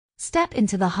Step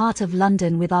into the heart of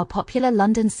London with our popular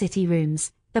London City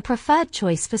rooms, the preferred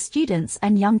choice for students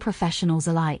and young professionals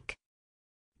alike.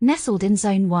 Nestled in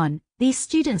Zone 1, these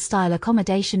student-style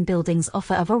accommodation buildings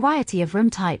offer a variety of room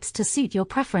types to suit your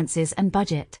preferences and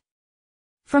budget.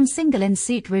 From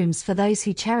single-en-suite rooms for those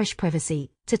who cherish privacy,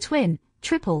 to twin,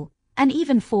 triple, and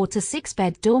even 4 to 6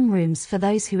 bed dorm rooms for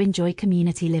those who enjoy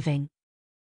community living.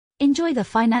 Enjoy the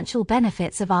financial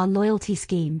benefits of our loyalty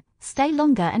scheme, stay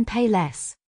longer and pay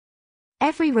less.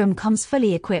 Every room comes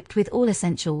fully equipped with all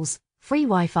essentials, free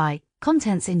Wi-Fi,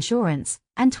 contents insurance,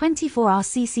 and 24-hour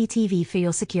CCTV for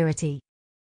your security.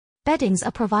 Beddings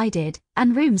are provided,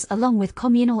 and rooms along with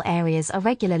communal areas are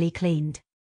regularly cleaned.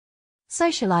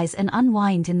 Socialize and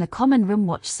unwind in the common room,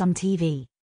 watch some TV.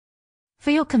 For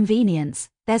your convenience,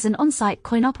 there's an on-site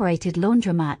coin-operated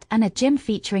laundromat and a gym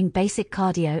featuring basic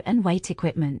cardio and weight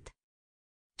equipment.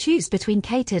 Choose between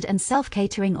catered and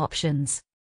self-catering options.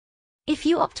 If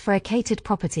you opt for a catered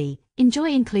property,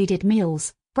 enjoy included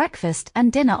meals, breakfast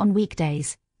and dinner on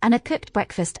weekdays, and a cooked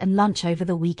breakfast and lunch over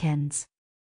the weekends.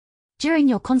 During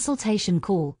your consultation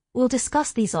call, we'll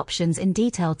discuss these options in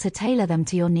detail to tailor them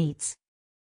to your needs.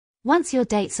 Once your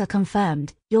dates are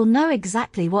confirmed, you'll know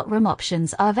exactly what room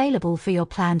options are available for your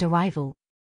planned arrival.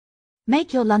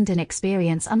 Make your London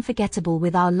experience unforgettable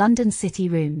with our London City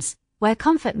rooms, where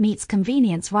comfort meets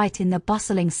convenience right in the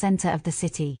bustling centre of the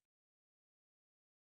city.